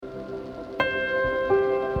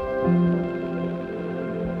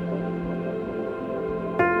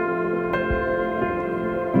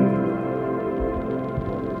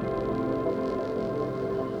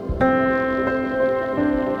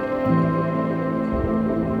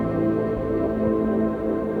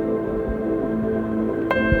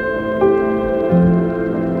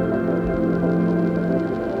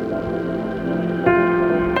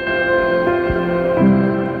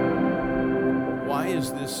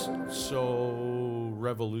was so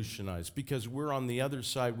revolutionized because we're on the other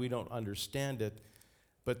side, we don't understand it,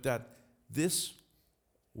 but that this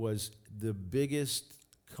was the biggest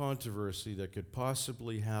controversy that could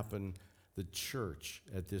possibly happen the church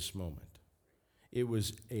at this moment. It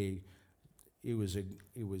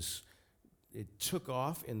took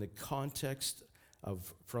off in the context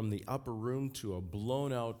of from the upper room to a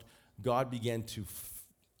blown out, God began to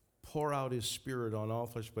pour out his Spirit on all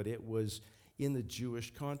flesh, but it was in the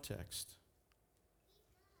Jewish context.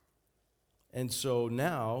 And so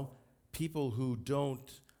now, people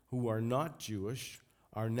who are not Jewish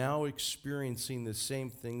are now experiencing the same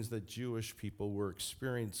things that Jewish people were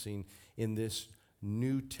experiencing in this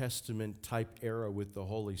New Testament type era with the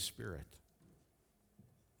Holy Spirit.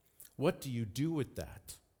 What do you do with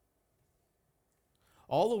that?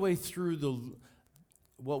 All the way through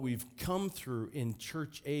what we've come through in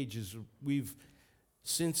church age is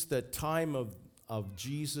since the time of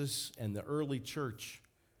Jesus and the early church,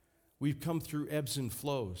 we've come through ebbs and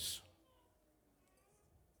flows.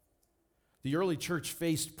 The early church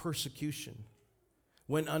faced persecution,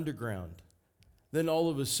 went underground. Then all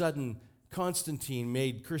of a sudden, Constantine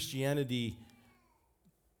made Christianity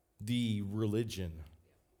the religion.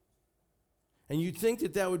 And you'd think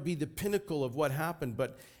that would be the pinnacle of what happened,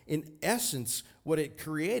 but in essence, what it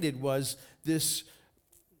created was this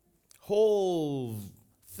whole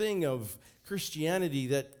thing of Christianity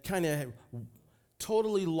that kind of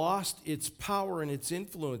totally lost its power and its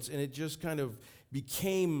influence, and it just kind of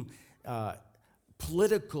became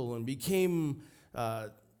political and became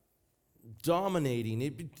dominating.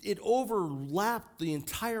 It overlapped the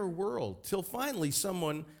entire world till finally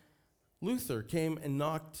Luther came and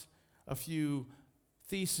knocked a few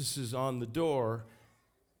theses on the door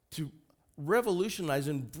to revolutionize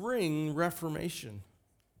and bring Reformation.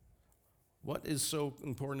 What is so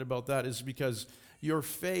important about that is because your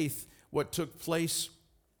faith, what took place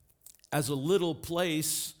as a little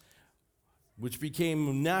place, which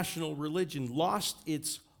became national religion, lost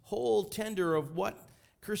its whole tenor of what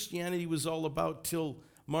Christianity was all about till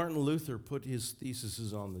Martin Luther put his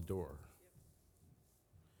theses on the door.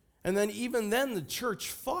 And then even then the church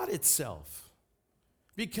fought itself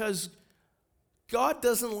because God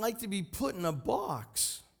doesn't like to be put in a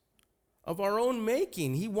box of our own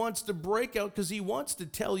making. He wants to break out because he wants to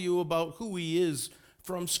tell you about who he is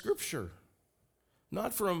from Scripture.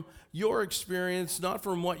 Not from your experience, not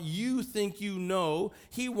from what you think you know.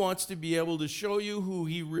 He wants to be able to show you who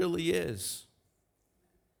he really is.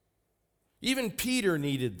 Even Peter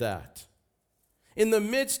needed that. In the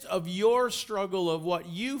midst of your struggle of what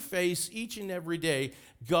you face each and every day,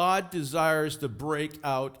 God desires to break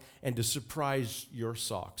out and to surprise your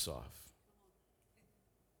socks off.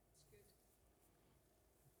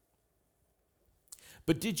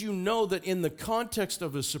 But did you know that in the context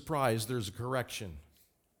of a surprise, there's a correction?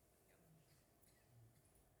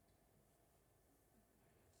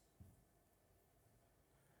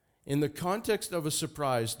 In the context of a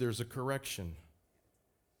surprise, there's a correction.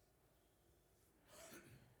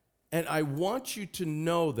 And I want you to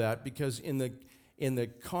know that because in the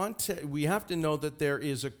context, we have to know that there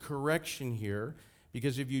is a correction here,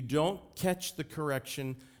 because if you don't catch the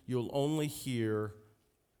correction, you'll only hear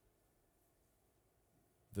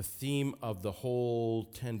the theme of the whole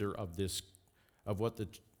tenor of this, of what the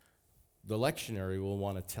lectionary will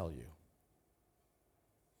want to tell you.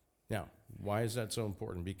 Now, why is that so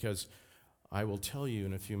important? Because I will tell you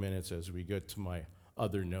in a few minutes as we get to my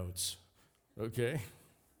other notes. Okay?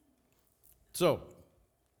 So,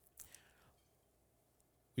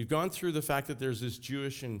 we've gone through the fact that there's this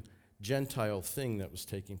Jewish and Gentile thing that was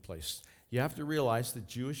taking place. You have to realize that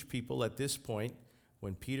Jewish people at this point,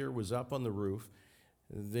 when Peter was up on the roof,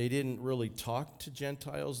 they didn't really talk to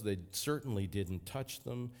Gentiles. They certainly didn't touch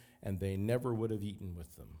them, and they never would have eaten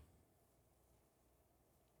with them.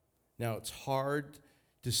 Now, it's hard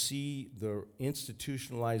to see the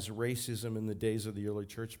institutionalized racism in the days of the early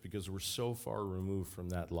church because we're so far removed from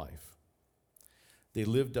that life. They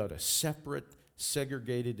lived out a separate,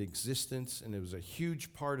 segregated existence, and it was a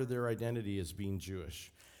huge part of their identity as being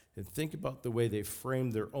Jewish. And think about the way they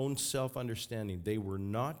framed their own self-understanding. They were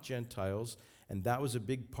not Gentiles, and that was a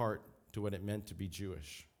big part to what it meant to be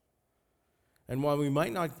Jewish. And while we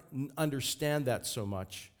might not understand that so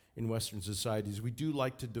much in Western societies, we do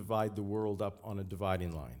like to divide the world up on a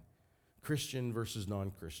dividing line. Christian versus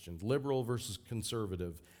non-Christian, liberal versus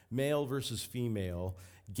conservative, male versus female,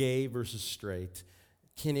 gay versus straight,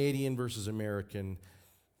 Canadian versus American.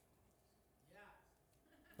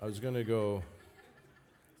 I was going to go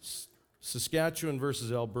Saskatchewan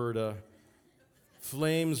versus Alberta,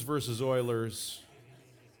 Flames versus Oilers,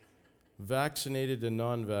 vaccinated and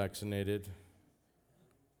non-vaccinated,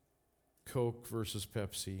 Coke versus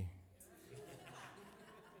Pepsi.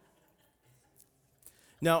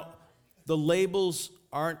 Now, the labels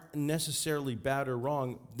aren't necessarily bad or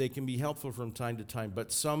wrong. They can be helpful from time to time,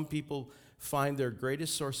 but some people find their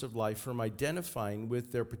greatest source of life from identifying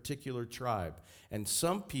with their particular tribe. And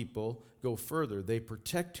some people go further. They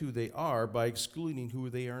protect who they are by excluding who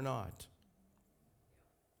they are not.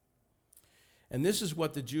 And this is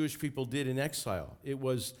what the Jewish people did in exile. It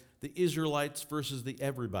was the Israelites versus the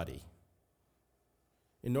everybody.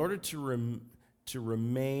 In order to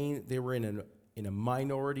remain, they were in a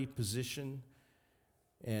minority position,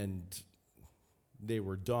 and they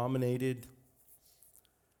were dominated.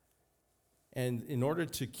 And in order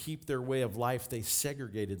to keep their way of life, they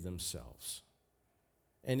segregated themselves.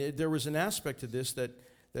 And there was an aspect to this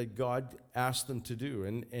that God asked them to do.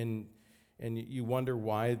 And you wonder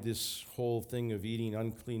why this whole thing of eating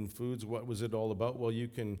unclean foods, what was it all about? Well, you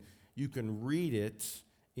can read it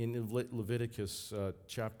in Leviticus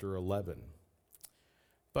chapter 11.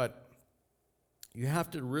 But you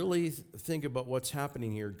have to really think about what's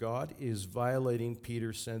happening here. God is violating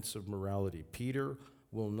Peter's sense of morality. Peter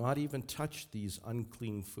will not even touch these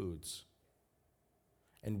unclean foods.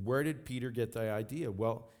 And where did Peter get the idea?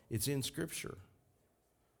 Well, it's in Scripture.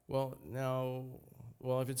 Well,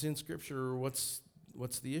 if it's in Scripture, what's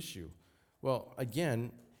the issue? Well,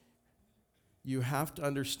 again, you have to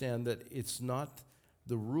understand that it's not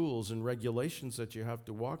the rules and regulations that you have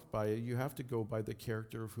to walk by. You have to go by the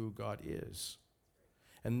character of who God is.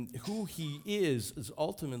 And who he is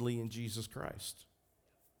ultimately in Jesus Christ.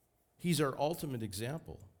 He's our ultimate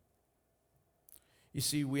example. You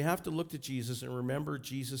see, we have to look to Jesus and remember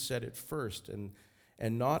Jesus said it first, and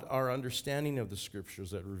not our understanding of the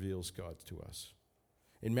Scriptures that reveals God to us.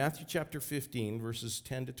 In Matthew chapter 15, verses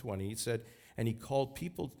 10 to 20, he said, "And he called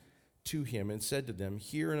people to him and said to them,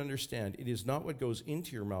 'Hear and understand, it is not what goes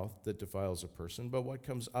into your mouth that defiles a person, but what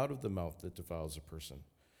comes out of the mouth that defiles a person.'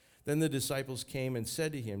 Then the disciples came and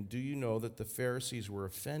said to him, 'Do you know that the Pharisees were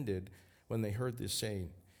offended when they heard this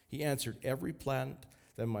saying?' He answered, 'Every plant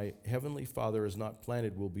that my heavenly Father has not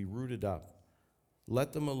planted will be rooted up.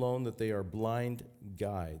 Let them alone, that they are blind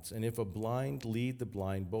guides. And if a blind lead the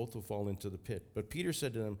blind, both will fall into the pit.' But Peter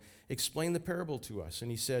said to them, 'Explain the parable to us.'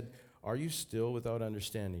 And he said, 'Are you still without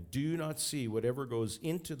understanding? Do you not see whatever goes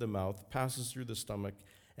into the mouth passes through the stomach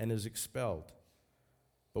and is expelled?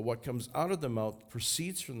 But what comes out of the mouth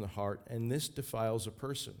proceeds from the heart, and this defiles a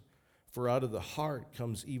person. For out of the heart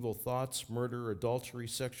comes evil thoughts, murder, adultery,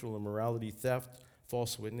 sexual immorality, theft,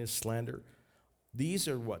 false witness, slander. These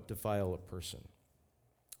are what defile a person.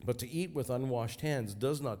 But to eat with unwashed hands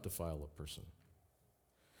does not defile a person.'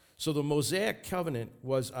 So the Mosaic covenant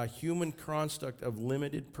was a human construct of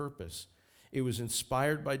limited purpose. It was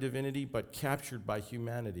inspired by divinity, but captured by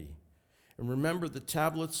humanity. And remember, the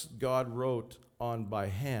tablets God wrote on by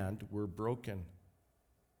hand were broken.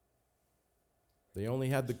 They only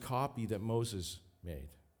had the copy that Moses made.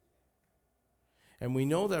 And we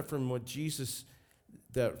know that from Jesus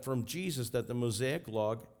that the Mosaic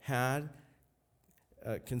law had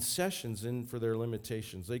concessions in for their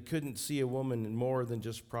limitations. They couldn't see a woman in more than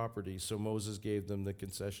just property, so Moses gave them the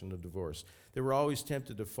concession of divorce. They were always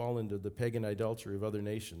tempted to fall into the pagan idolatry of other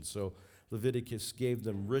nations, so Leviticus gave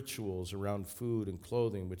them rituals around food and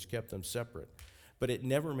clothing, which kept them separate. But it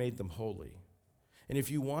never made them holy. And if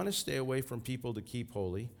you want to stay away from people to keep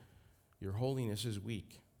holy, your holiness is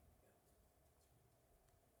weak.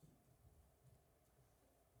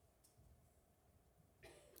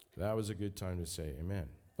 That was a good time to say amen.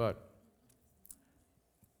 But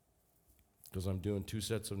because I'm doing 2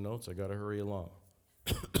 sets of notes, I got to hurry along.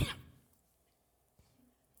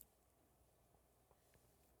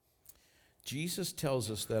 Jesus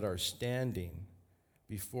tells us that our standing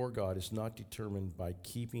before God is not determined by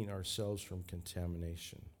keeping ourselves from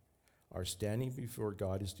contamination. Our standing before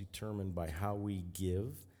God is determined by how we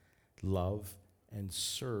give, love, and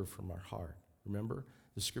serve from our heart. Remember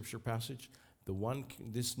the scripture passage?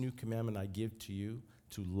 This new commandment I give to you,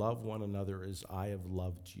 to love one another as I have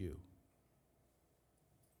loved you.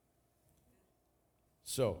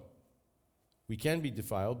 So, we can be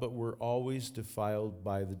defiled, but we're always defiled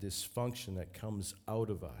by the dysfunction that comes out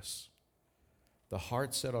of us. The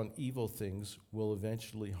heart set on evil things will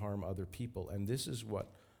eventually harm other people, and this is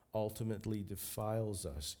what ultimately defiles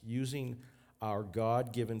us, using our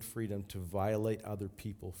God-given freedom to violate other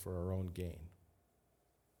people for our own gain.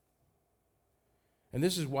 And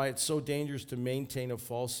this is why it's so dangerous to maintain a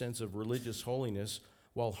false sense of religious holiness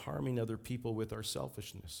while harming other people with our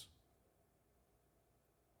selfishness.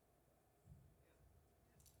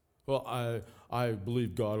 Well, I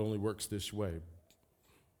believe God only works this way.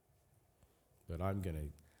 But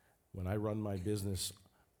when I run my business,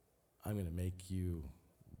 I'm going to make you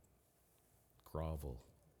grovel.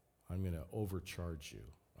 I'm going to overcharge you.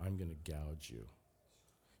 I'm going to gouge you.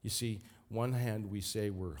 You see, one hand we say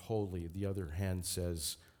we're holy, the other hand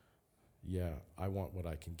says, yeah, I want what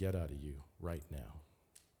I can get out of you right now.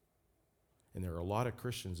 And there are a lot of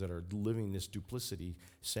Christians that are living this duplicity,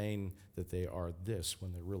 saying that they are this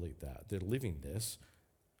when they're really that. They're living this,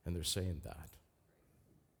 and they're saying that.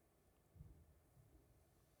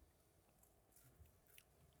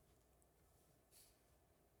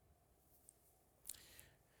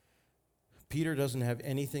 Peter doesn't have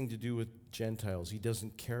anything to do with Gentiles. He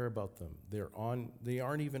doesn't care about them. They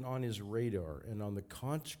aren't even on his radar.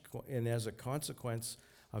 And as a consequence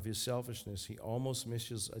of his selfishness, he almost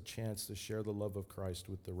misses a chance to share the love of Christ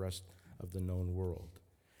with the rest of the known world.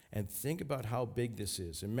 And think about how big this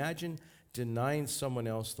is. Imagine denying someone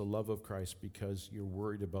else the love of Christ because you're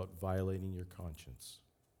worried about violating your conscience.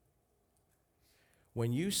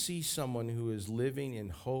 When you see someone who is living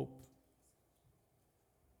in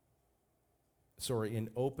in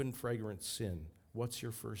open, fragrant sin, what's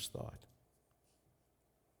your first thought?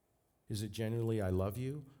 Is it genuinely, I love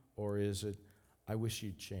you? Or is it, I wish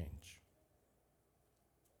you'd change?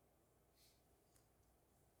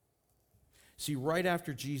 See, right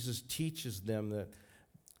after Jesus teaches them that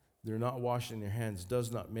they're not washing their hands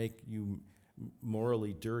does not make you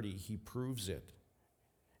morally dirty, he proves it.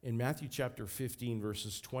 In Matthew chapter 15,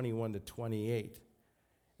 verses 21 to 28,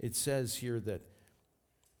 it says here that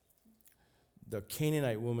the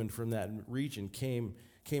Canaanite woman from that region came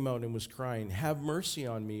out and was crying, "Have mercy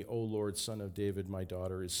on me, O Lord, Son of David, my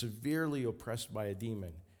daughter is severely oppressed by a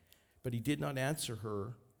demon." But he did not answer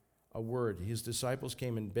her a word. His disciples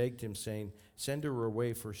came and begged him, saying, "Send her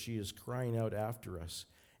away, for she is crying out after us."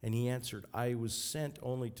 And he answered, "I was sent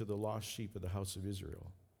only to the lost sheep of the house of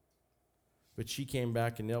Israel." But she came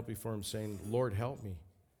back and knelt before him, saying, "Lord, help me."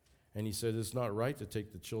 And he said, "It's not right to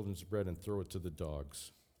take the children's bread and throw it to the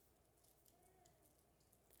dogs."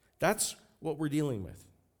 That's what we're dealing with,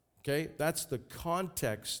 okay? That's the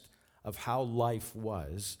context of how life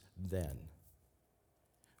was then.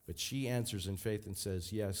 But she answers in faith and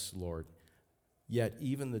says, "Yes, Lord, yet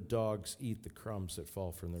even the dogs eat the crumbs that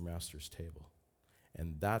fall from their master's table."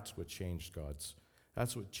 And that's what changed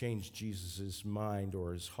Jesus' mind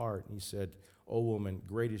or his heart. And he said, "O woman,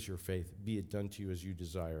 great is your faith. Be it done to you as you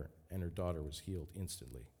desire." And her daughter was healed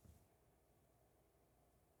instantly.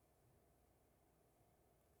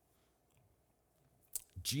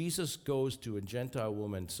 Jesus goes to a Gentile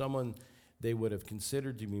woman, someone they would have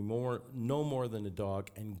considered to be no more than a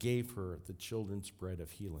dog, and gave her the children's bread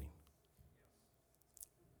of healing.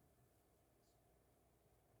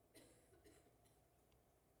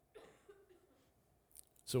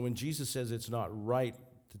 So when Jesus says it's not right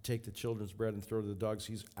to take the children's bread and throw it to the dogs,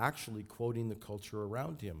 he's actually quoting the culture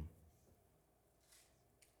around him.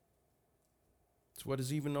 It's what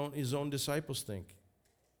his own disciples think.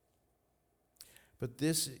 But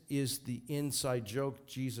this is the inside joke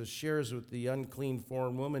Jesus shares with the unclean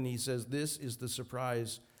foreign woman. He says this is the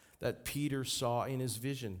surprise that Peter saw in his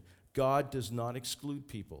vision. God does not exclude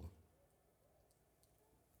people.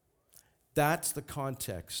 That's the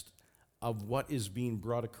context of what is being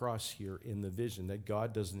brought across here in the vision, that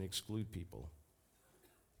God doesn't exclude people.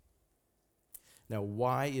 Now,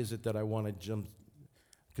 why is it that I want to jump?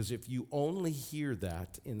 Because if you only hear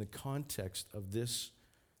that in the context of this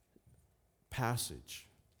passage,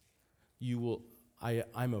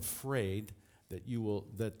 I'm afraid that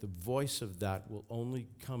the voice of that will only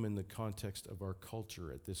come in the context of our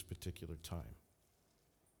culture at this particular time.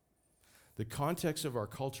 The context of our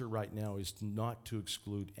culture right now is not to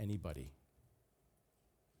exclude anybody.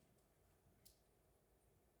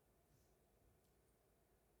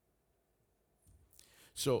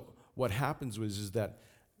 So what happens is that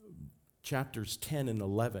chapters 10 and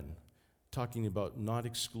 11, talking about not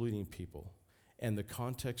excluding people, and the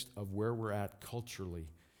context of where we're at culturally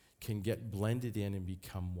can get blended in and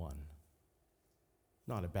become one.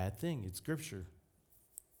 Not a bad thing, it's Scripture.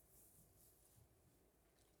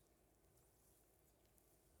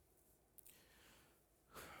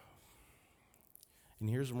 And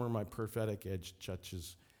here's where my prophetic edge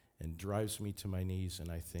touches and drives me to my knees, and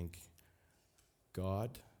I think,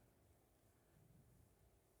 God,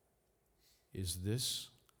 is this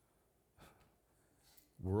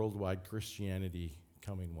worldwide Christianity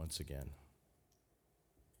coming once again?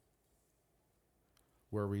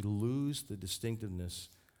 Where we lose the distinctiveness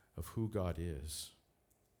of who God is.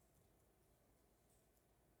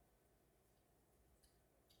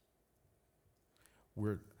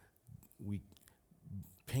 Where we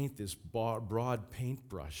paint this broad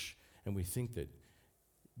paintbrush, and we think that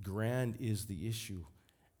grand is the issue,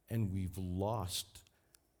 and we've lost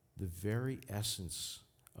the very essence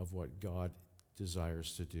of what God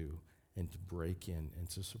desires to do and to break in and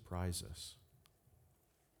to surprise us.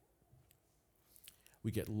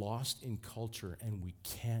 We get lost in culture and we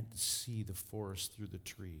can't see the forest through the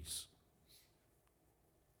trees.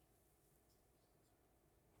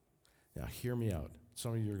 Now, hear me out.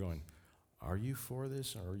 Some of you are going, are you for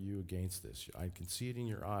this or are you against this? I can see it in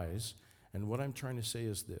your eyes. And what I'm trying to say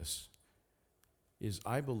is this, is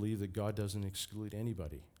I believe that God doesn't exclude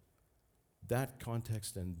anybody. That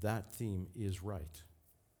context and that theme is right.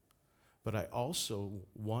 But I also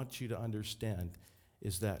want you to understand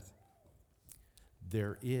is that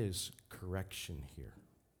there is correction here.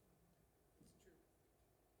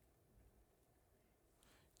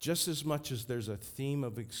 Just as much as there's a theme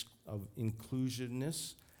of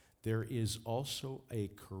inclusiveness, there is also a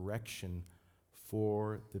correction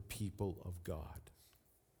for the people of God.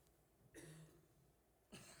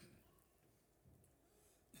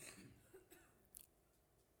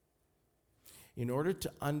 In order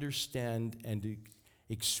to understand and to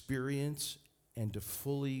experience and to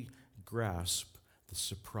fully grasp the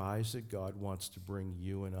surprise that God wants to bring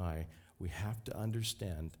you and I, we have to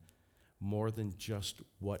understand more than just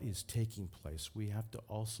what is taking place. We have to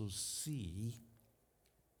also see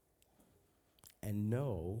and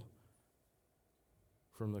know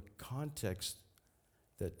from the context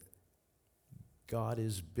that God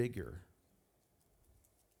is bigger.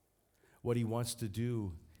 What he wants to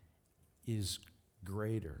do is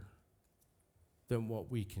greater than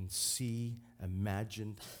what we can see,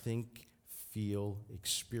 imagine, think, feel,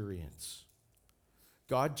 experience.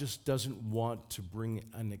 God just doesn't want to bring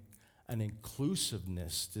an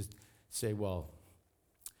inclusiveness to say, well,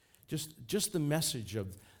 just the message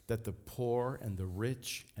of that the poor and the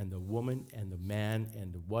rich and the woman and the man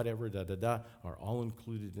and the whatever, are all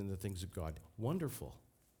included in the things of God. Wonderful.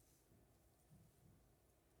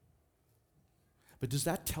 But does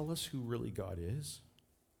that tell us who really God is?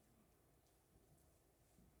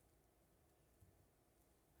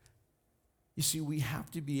 You see, we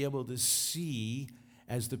have to be able to see,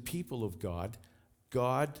 as the people of God,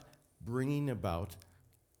 God bringing about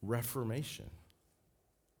reformation.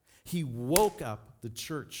 He woke up the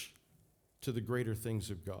church to the greater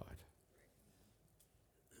things of God.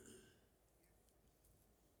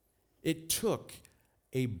 It took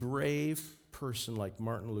a brave person like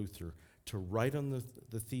Martin Luther to write on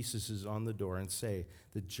the theses on the door and say,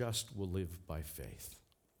 the just will live by faith.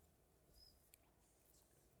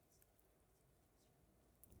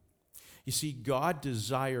 You see, God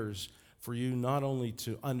desires for you not only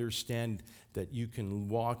to understand that you can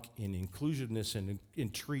walk in inclusiveness and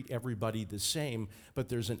treat everybody the same, but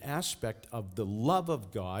there's an aspect of the love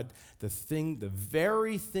of God, the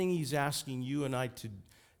very thing he's asking you and I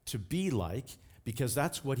to be like, because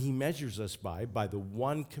that's what he measures us by the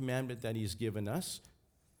one commandment that he's given us,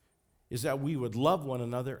 is that we would love one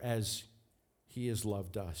another as he has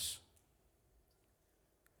loved us.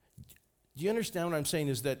 Do you understand what I'm saying?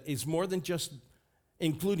 Is that it's more than just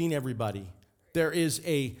including everybody. There is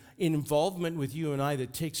an involvement with you and I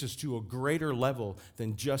that takes us to a greater level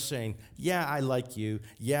than just saying, yeah, I like you.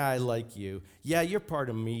 Yeah, I like you. Yeah, you're part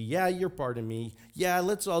of me. Yeah, you're part of me. Yeah,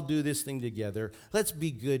 let's all do this thing together. Let's be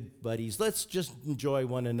good buddies. Let's just enjoy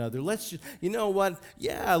one another. Let's just, you know what?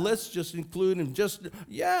 Yeah, let's just include and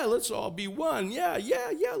let's all be one. Yeah,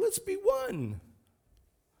 let's be one.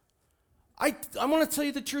 I want to tell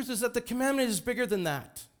you the truth is that the commandment is bigger than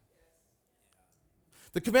that.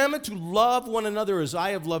 The commandment to love one another as I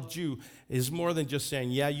have loved you is more than just saying,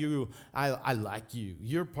 yeah, I like you.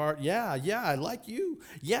 You're part, yeah, I like you.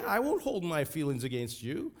 Yeah, I won't hold my feelings against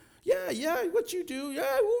you. Yeah, what you do,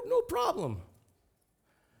 no problem.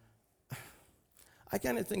 I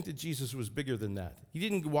kind of think that Jesus was bigger than that. He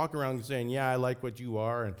didn't walk around saying, yeah, I like what you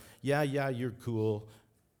are, and yeah, you're cool.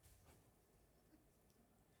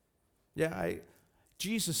 Yeah,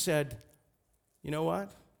 Jesus said, you know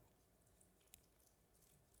what?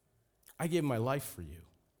 I gave my life for you.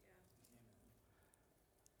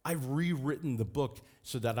 I've rewritten the book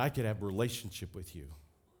so that I could have a relationship with you.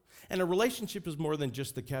 And a relationship is more than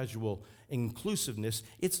just the casual inclusiveness.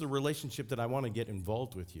 It's the relationship that I want to get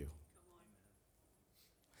involved with you.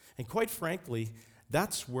 And quite frankly,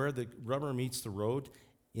 that's where the rubber meets the road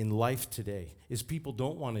in life today, is people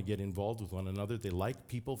don't want to get involved with one another. They like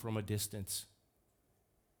people from a distance.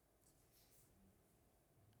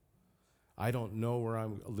 I don't know where I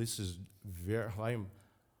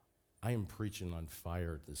am preaching on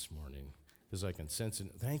fire this morning because I can sense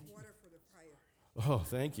it. Thank you. Water for the fire. Oh,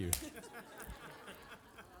 thank you.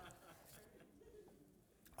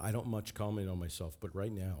 I don't much comment on myself, but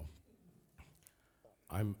right now,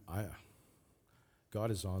 I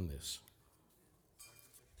God is on this.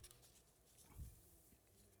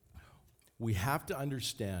 We have to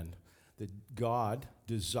understand that God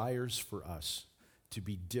desires for us to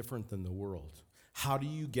be different than the world. How do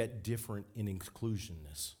you get different in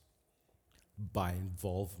inclusionness? By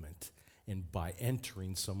involvement and by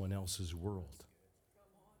entering someone else's world.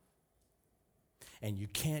 And you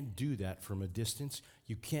can't do that from a distance.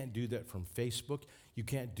 You can't do that from Facebook. You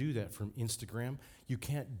can't do that from Instagram. You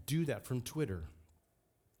can't do that from Twitter.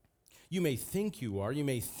 You may think you are, you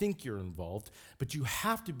may think you're involved, but you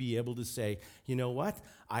have to be able to say, you know what?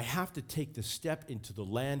 I have to take the step into the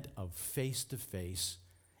land of face-to-face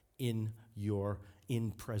in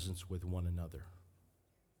presence with one another.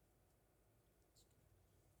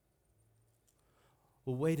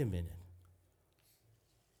 Well, wait a minute.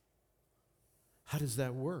 How does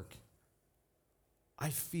that work? I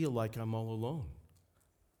feel like I'm all alone.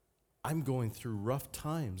 I'm going through rough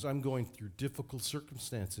times. I'm going through difficult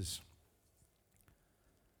circumstances.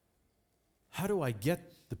 How do I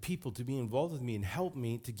get the people to be involved with me and help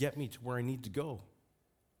me to get me to where I need to go?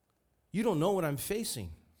 You don't know what I'm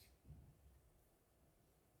facing.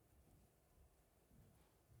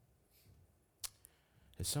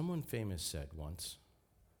 As someone famous said once,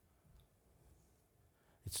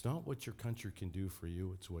 it's not what your country can do for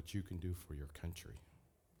you, it's what you can do for your country.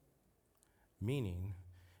 Meaning,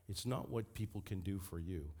 it's not what people can do for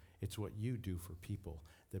you, it's what you do for people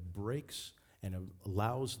that breaks and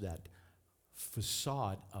allows that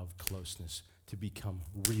facade of closeness to become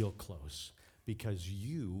real close because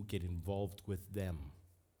you get involved with them.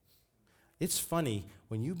 It's funny,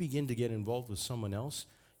 when you begin to get involved with someone else,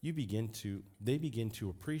 they begin to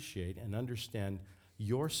appreciate and understand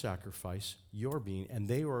your sacrifice, your being, and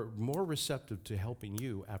they are more receptive to helping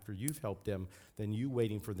you after you've helped them than you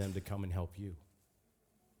waiting for them to come and help you.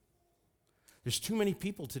 There's too many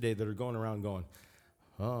people today that are going around going,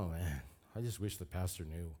 oh man, I just wish the pastor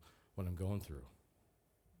knew what I'm going through.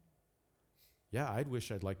 Yeah, I'd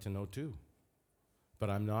wish I'd like to know too. But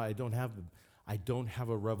I don't have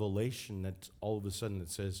a revelation that all of a sudden that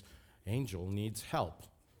says, Angel needs help.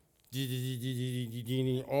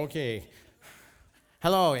 Okay.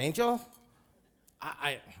 Hello, Angel?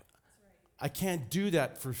 I can't do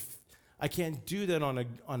that I can't do that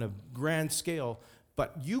on a grand scale,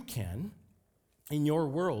 but you can in your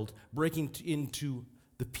world breaking into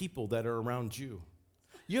the people that are around you.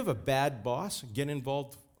 You have a bad boss, get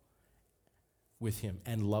involved with him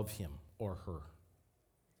and love him or her.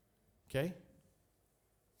 Okay?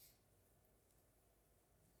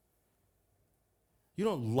 You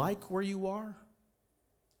don't like where you are?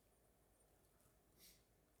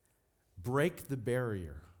 Break the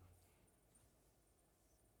barrier.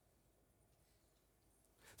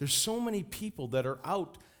 There's so many people that are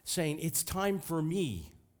out saying, it's time for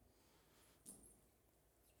me.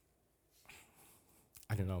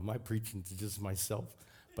 I don't know, am I preaching to just myself?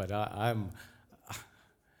 But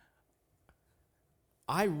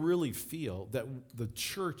I really feel that the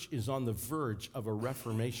church is on the verge of a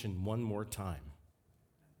reformation one more time.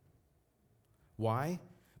 Why?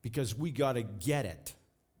 Because we got to get it.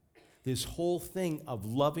 This whole thing of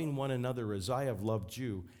loving one another as I have loved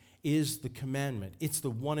you is the commandment. It's the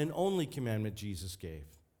one and only commandment Jesus gave.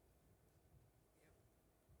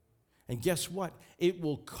 And guess what? It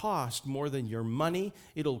will cost more than your money.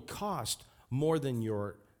 It'll cost more than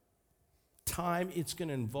your time. It's going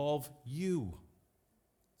to involve you.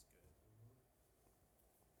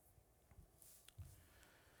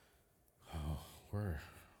 Oh,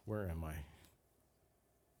 where am I?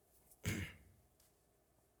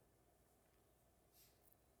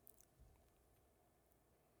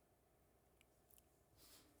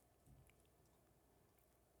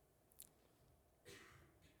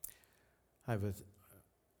 I have a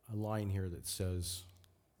line here that says,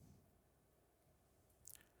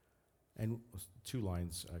 and two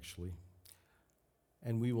lines actually,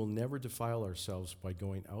 and we will never defile ourselves by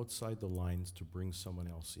going outside the lines to bring someone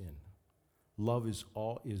else in. Love is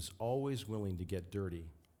always willing to get dirty,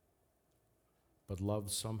 but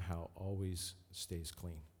love somehow always stays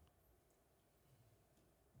clean.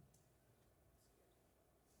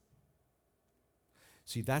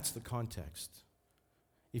 See, that's the context.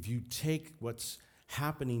 If you take what's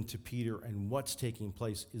happening to Peter and what's taking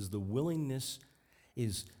place is the willingness,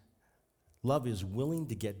 love is willing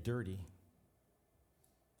to get dirty,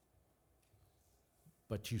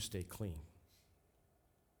 but you stay clean.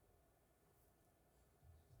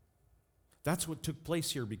 That's what took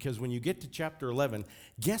place here, because when you get to chapter 11,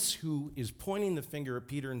 guess who is pointing the finger at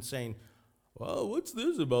Peter and saying, well, what's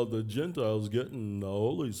this about the Gentiles getting the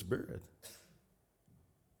Holy Spirit?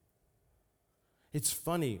 It's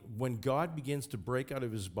funny, when God begins to break out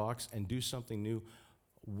of his box and do something new,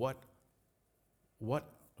 who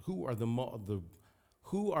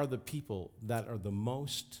are the people that are the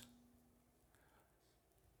most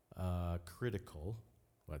critical,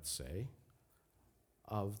 let's say,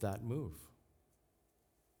 of that move?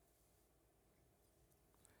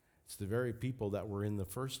 It's the very people that were in the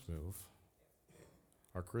first move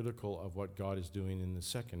are critical of what God is doing in the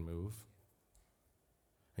second move.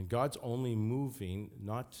 And God's only moving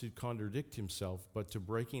not to contradict himself, but to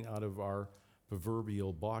breaking out of our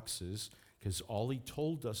proverbial boxes, because all he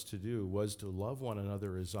told us to do was to love one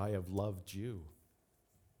another as I have loved you.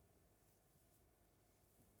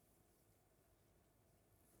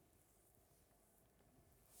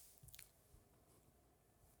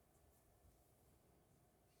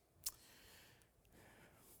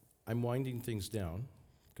 I'm winding things down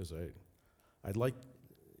because I'd like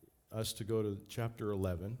us to go to chapter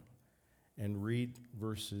 11 and read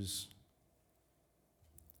verses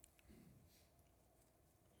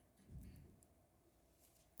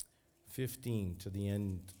 15 to the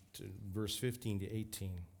end, to verse 15 to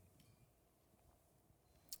 18.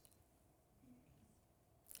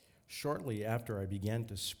 Shortly after I began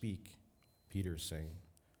to speak, Peter's saying,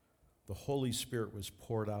 the Holy Spirit was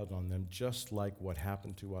poured out on them, just like what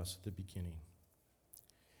happened to us at the beginning.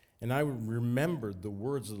 And I remembered the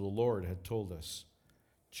words of the Lord had told us,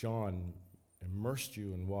 John immersed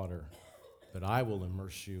you in water, but I will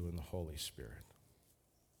immerse you in the Holy Spirit.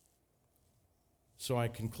 So I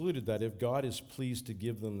concluded that if God is pleased to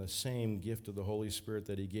give them the same gift of the Holy Spirit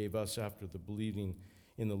that he gave us after the believing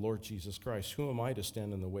in the Lord Jesus Christ, who am I to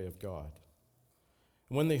stand in the way of God?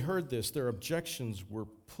 When they heard this, their objections were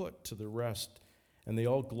put to the rest, and they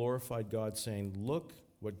all glorified God, saying, look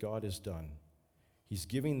what God has done. He's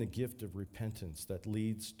giving the gift of repentance that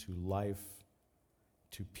leads to life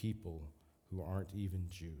to people who aren't even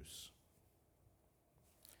Jews.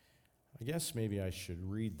 I guess maybe I should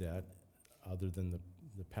read that other than the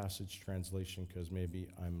passage translation, because maybe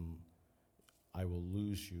I will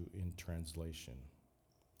lose you in translation.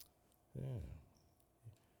 Yeah.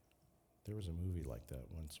 There was a movie like that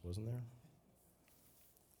once, wasn't there?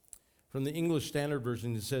 From the English Standard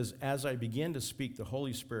Version, it says, as I began to speak, the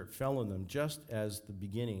Holy Spirit fell on them, just as the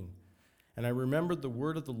beginning. And I remembered the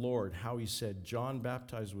word of the Lord, how he said, John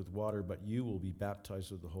baptized with water, but you will be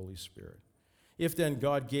baptized with the Holy Spirit. If then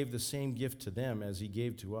God gave the same gift to them as he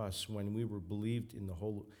gave to us when we were believed in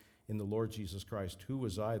the Lord Jesus Christ, who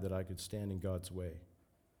was I that I could stand in God's way?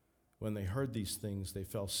 When they heard these things, they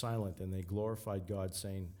fell silent, and they glorified God,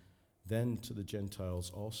 saying, then to the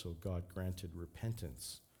Gentiles also God granted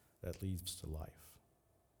repentance that leads to life.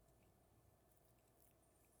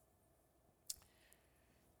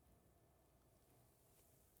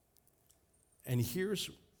 And here's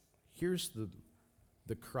the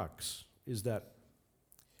crux, is that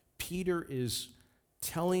Peter is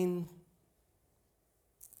telling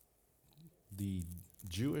the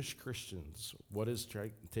Jewish Christians what has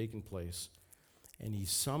taken place, and he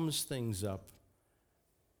sums things up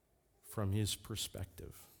from his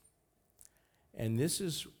perspective. And this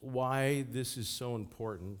is why this is so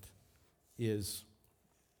important, is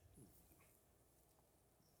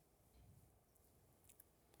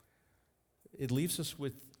it leaves us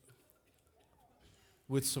with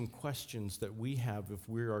some questions that we have if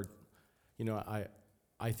we are,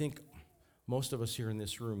 I think most of us here in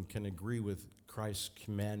this room can agree with Christ's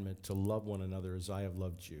commandment to love one another as I have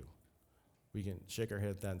loved you. We can shake our head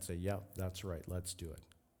at that and say, yeah, that's right, let's do it.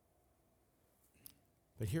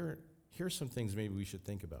 But here's some things maybe we should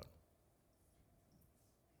think about.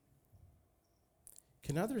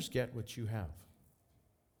 Can others get what you have?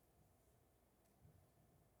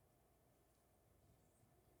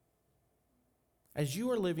 As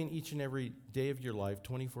you are living each and every day of your life,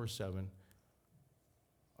 24/7,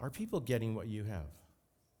 are people getting what you have?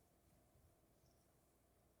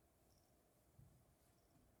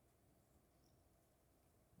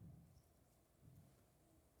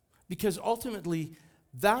 Because ultimately,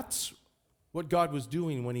 that's what God was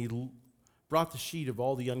doing when he brought the sheet of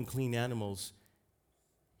all the unclean animals.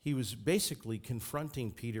 He was basically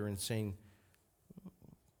confronting Peter and saying,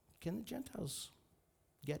 can the Gentiles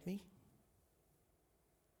get me?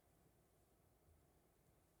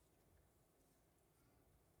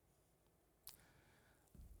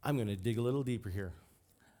 I'm going to dig a little deeper here.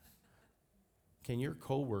 Can your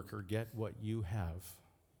coworker get what you have?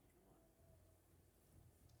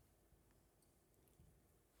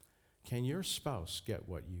 Can your spouse get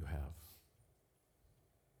what you have?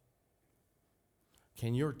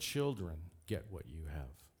 Can your children get what you have?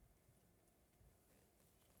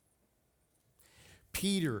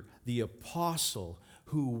 Peter, the apostle,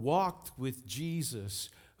 who walked with Jesus,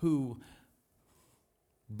 who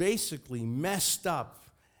basically messed up,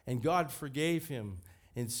 and God forgave him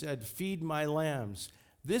and said, "Feed my lambs."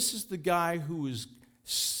 This is the guy who is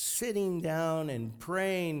sitting down and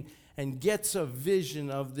praying and gets a vision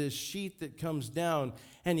of this sheet that comes down,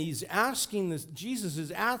 and he's asking this.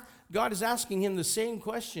 God is asking him the same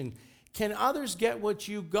question: can others get what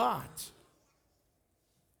you got?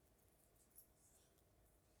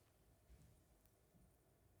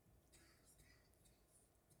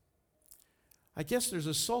 I guess there's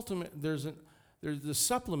the supplement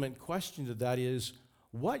question to that is,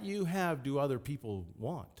 what you have do other people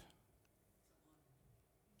want?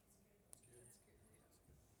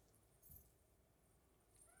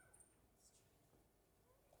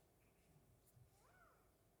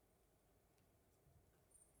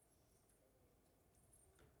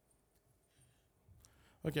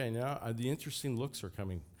 Okay, now the interesting looks are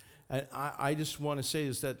coming. And I just want to say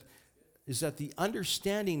is that the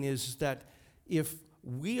understanding is that if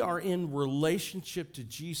we are in relationship to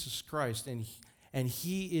Jesus Christ and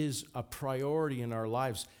he is a priority in our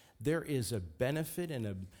lives, there is a benefit and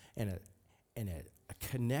a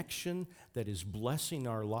connection that is blessing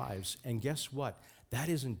our lives. And guess what? That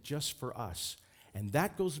isn't just for us. And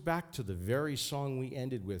that goes back to the very song we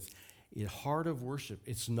ended with. In Heart of Worship,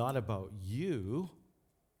 it's not about you,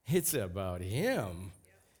 it's about him.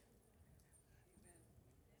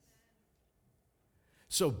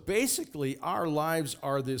 So basically, our lives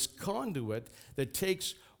are this conduit that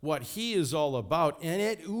takes what he is all about and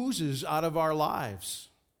it oozes out of our lives.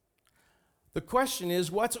 The question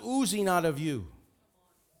is, what's oozing out of you?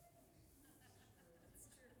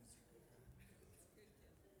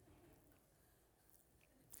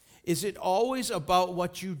 Is it always about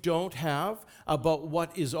what you don't have, about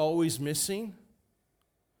what is always missing?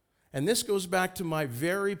 And this goes back to my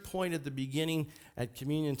very point at the beginning at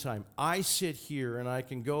communion time. I sit here and I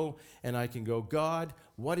can go, God,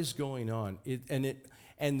 what is going on? And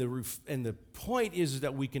the point is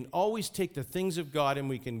that we can always take the things of God and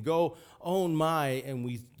we can go, oh my, and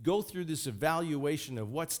we go through this evaluation of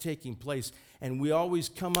what's taking place, and we always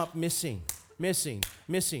come up missing. And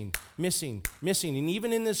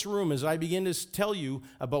even in this room, as I begin to tell you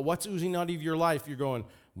about what's oozing out of your life, you're going,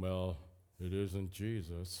 well, it isn't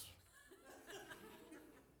Jesus.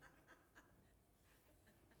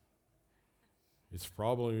 It's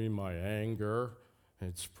probably my anger.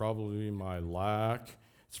 It's probably my lack.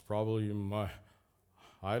 It's probably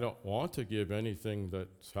I don't want to give anything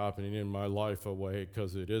that's happening in my life away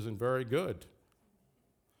because it isn't very good.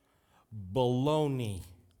 Baloney.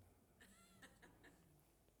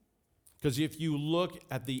 Because if you look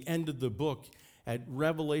at the end of the book, at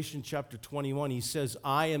Revelation chapter 21, he says,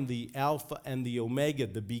 I am the Alpha and the Omega,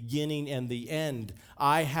 the beginning and the end.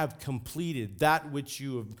 I have completed that which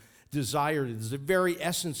you have desired. The very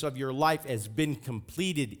essence of your life has been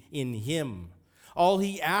completed in him. All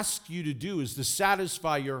he asks you to do is to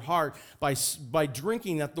satisfy your heart by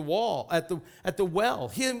drinking at the well.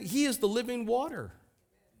 He is the living water.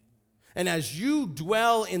 And as you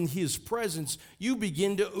dwell in his presence, you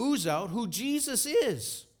begin to ooze out who Jesus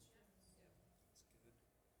is.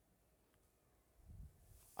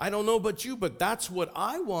 I don't know about you, but that's what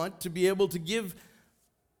I want to be able to give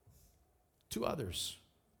to others.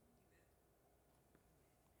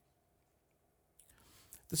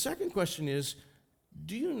 The second question is,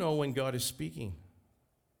 do you know when God is speaking?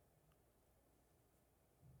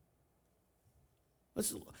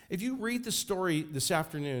 If you read the story this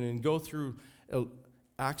afternoon and go through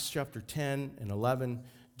Acts chapter 10 and 11,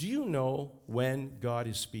 do you know when God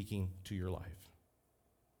is speaking to your life?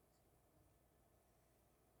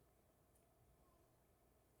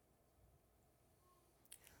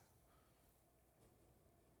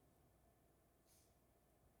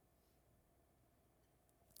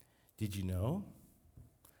 Did you know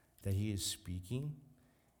that he is speaking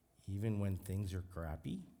even when things are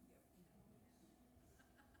crappy?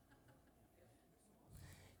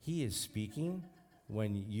 He is speaking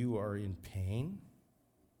when you are in pain.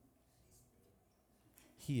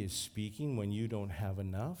 He is speaking when you don't have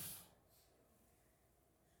enough.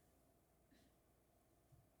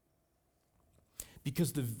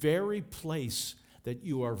 Because the very place that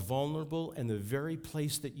you are vulnerable and the very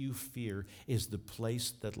place that you fear is the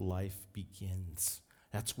place that life begins.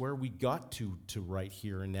 That's where we got to right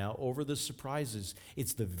here and now, over the surprises.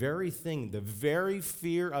 It's the very thing, the very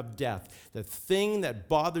fear of death, the thing that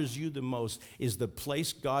bothers you the most is the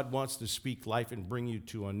place God wants to speak life and bring you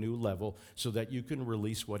to a new level so that you can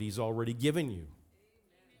release what he's already given you.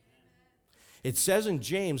 It says in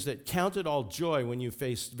James that count it all joy when you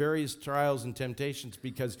face various trials and temptations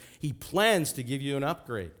because he plans to give you an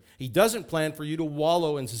upgrade. He doesn't plan for you to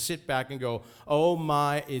wallow and to sit back and go, oh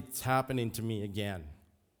my, it's happening to me again.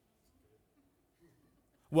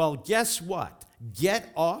 Well, guess what? Get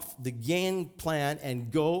off the game plan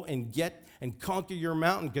and go and get and conquer your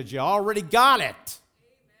mountain because you already got it. Amen.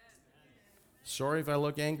 Sorry if I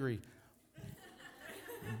look angry.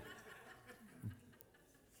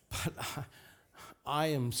 But I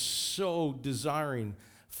am so desiring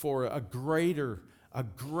for a greater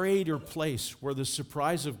place where the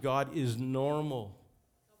surprise of God is normal.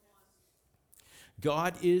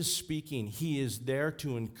 God is speaking. He is there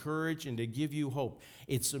to encourage and to give you hope.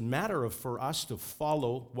 It's a matter of for us to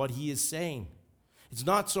follow what he is saying. It's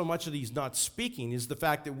not so much that he's not speaking, it's the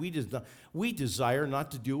fact that we desire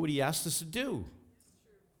not to do what he asked us to do.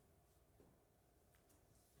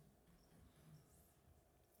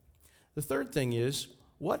 The third thing is,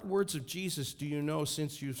 what words of Jesus do you know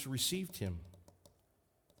since you've received him?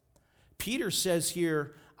 Peter says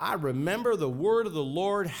here, I remember the word of the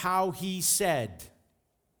Lord, how he said.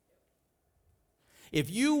 If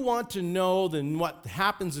you want to know then what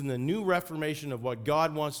happens in the new reformation of what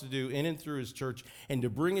God wants to do in and through his church and to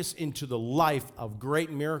bring us into the life of great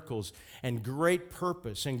miracles and great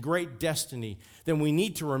purpose and great destiny, then we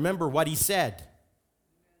need to remember what he said.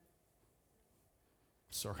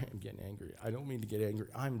 Sorry, I'm getting angry. I don't mean to get angry.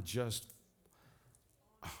 I'm just,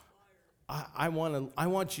 I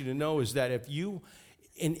want you to know is that if you,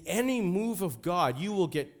 in any move of God,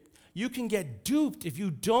 you can get duped if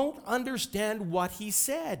you don't understand what he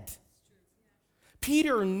said.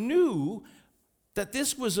 Peter knew that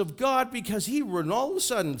this was of God because he would all of a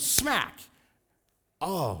sudden smack.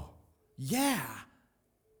 Oh, yeah.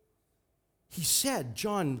 He said,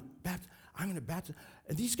 John, I'm going to baptize.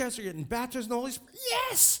 And these guys are getting baptized in the Holy Spirit.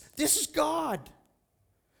 Yes, this is God.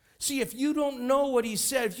 See, if you don't know what he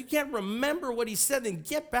said, if you can't remember what he said, then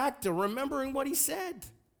get back to remembering what he said.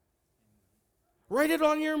 Write it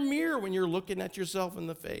on your mirror when you're looking at yourself in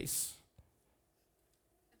the face.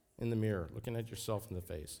 In the mirror, looking at yourself in the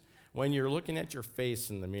face. When you're looking at your face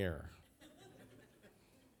in the mirror.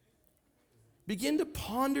 Begin to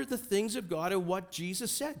ponder the things of God and what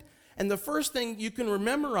Jesus said. And the first thing you can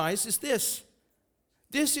memorize is this.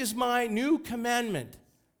 This is my new commandment,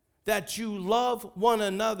 that you love one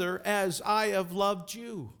another as I have loved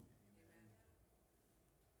you.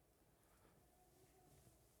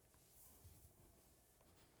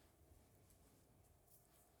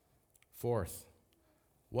 Fourth,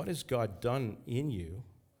 what has God done in you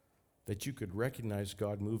that you could recognize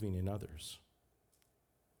God moving in others?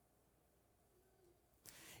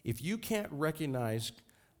 If you can't recognize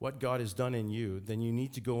what God has done in you, then you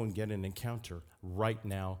need to go and get an encounter right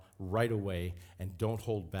now, right away, and don't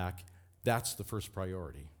hold back. That's the first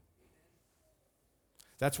priority.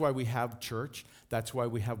 That's why we have church. That's why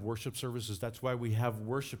we have worship services. That's why we have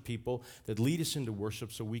worship people that lead us into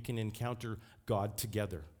worship so we can encounter God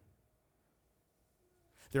together.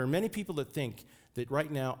 There are many people that think that right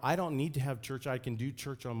now, I don't need to have church. I can do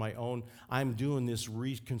church on my own. I'm doing this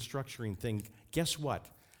reconstructing thing. Guess what?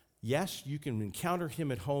 Yes, you can encounter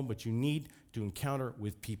him at home, but you need to encounter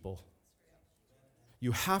with people.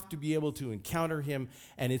 You have to be able to encounter him,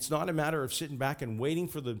 and it's not a matter of sitting back and waiting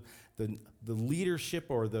for the leadership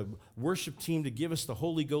or the worship team to give us the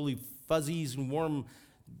holy-goly fuzzies and warm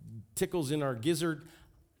tickles in our gizzard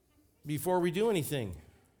before we do anything.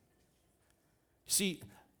 See,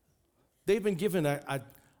 they've been given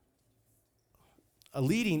a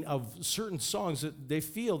leading of certain songs that they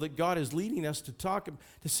feel that God is leading us to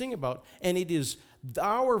sing about, and it is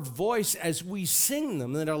our voice as we sing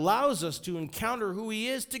them that allows us to encounter who he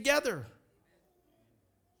is together.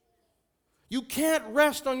 You can't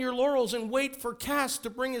rest on your laurels and wait for Cass to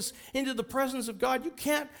bring us into the presence of God. You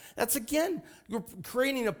can't. That's again, you're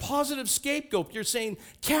creating a positive scapegoat. You're saying,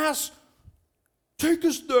 Cass, take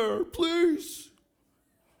us there, please.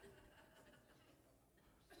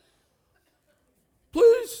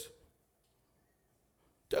 Please.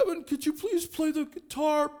 Devin, could you please play the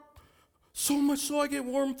guitar so much so I get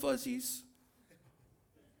warm fuzzies?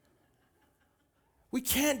 We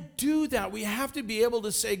can't do that. We have to be able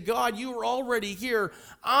to say, God, you are already here.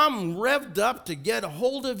 I'm revved up to get a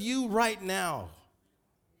hold of you right now.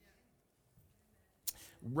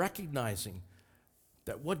 Recognizing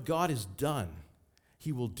that what God has done,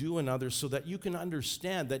 he will do in others, so that you can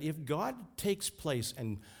understand that if God takes place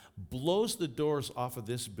and blows the doors off of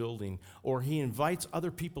this building, or he invites other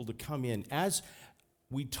people to come in, as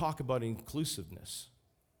we talk about inclusiveness,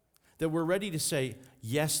 that we're ready to say,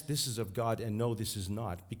 yes, this is of God, and no, this is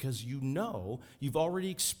not, because you know you've already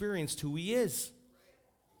experienced who he is.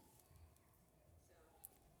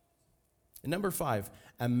 And number 5,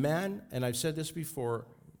 a man, and I've said this before,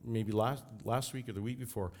 maybe last week or the week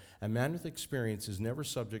before, a man with experience is never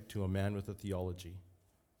subject to a man with a theology.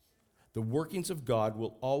 The workings of God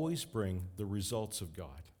will always bring the results of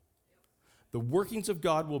God. The workings of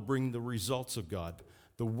God will bring the results of God.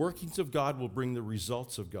 The workings of God will bring the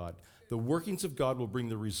results of God. The workings of God will bring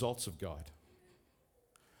the results of God.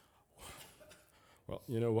 Well,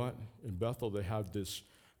 you know what? In Bethel, they have this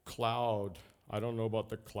cloud. I don't know about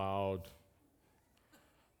the cloud.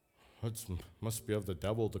 It must be of the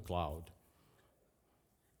devil, the cloud.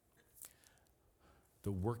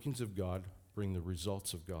 The workings of God bring the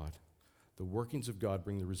results of God. The workings of God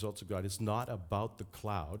bring the results of God. It's not about the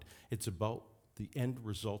cloud. It's about the end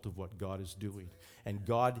result of what God is doing. And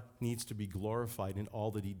God needs to be glorified in all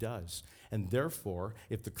that he does. And therefore,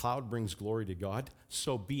 if the cloud brings glory to God,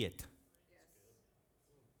 so be it.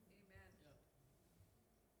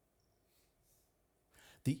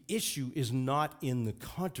 The issue is not in the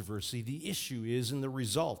controversy. The issue is in the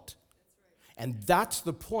result. And that's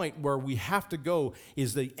the point where we have to go,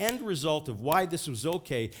 is the end result of why this was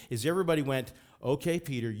okay, is everybody went, okay,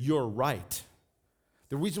 Peter, you're right.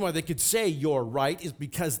 The reason why they could say you're right is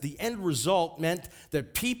because the end result meant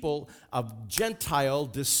that people of Gentile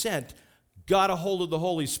descent got a hold of the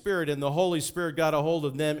Holy Spirit, and the Holy Spirit got a hold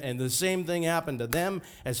of them, and the same thing happened to them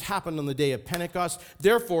as happened on the day of Pentecost.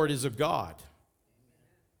 Therefore, it is of God.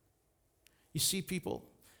 You see, people,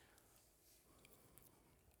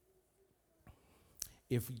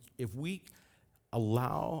 if we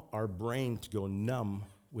allow our brain to go numb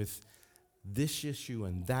with this issue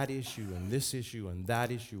and that issue and this issue and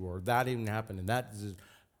that issue, or that didn't happen and that,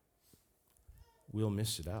 we'll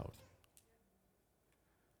miss it out.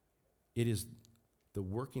 It is the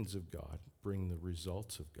workings of God bring the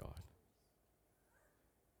results of God.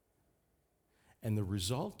 And the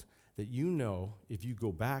result that you know, if you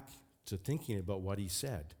go back to thinking about what he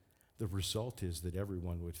said, the result is that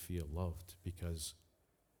everyone would feel loved because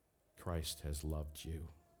Christ has loved you.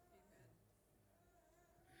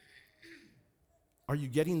 Are you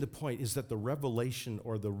getting the point? Is that the revelation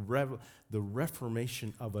or the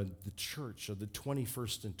reformation of the church of the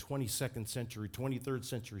 21st and 22nd century, 23rd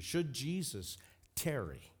century, should Jesus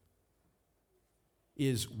tarry,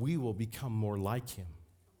 is we will become more like him.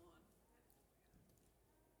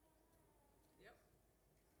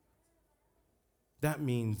 That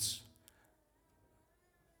means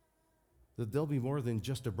that there'll be more than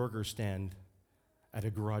just a burger stand at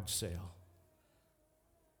a garage sale.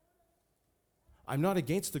 I'm not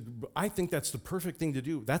against I think that's the perfect thing to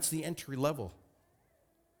do. That's the entry level.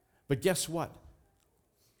 But guess what?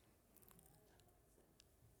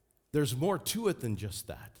 There's more to it than just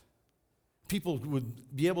that. People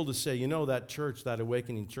would be able to say, you know, that church, that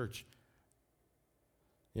awakening church,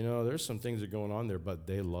 you know, there's some things that are going on there, but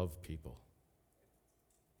they love people.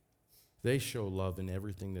 They show love in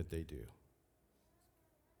everything that they do.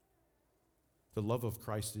 The love of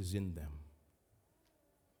Christ is in them.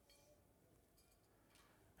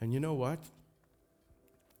 And you know what?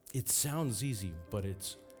 It sounds easy, but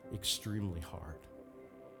it's extremely hard.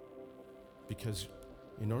 Because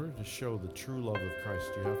in order to show the true love of Christ,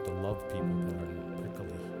 you have to love people that are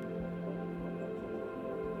prickly.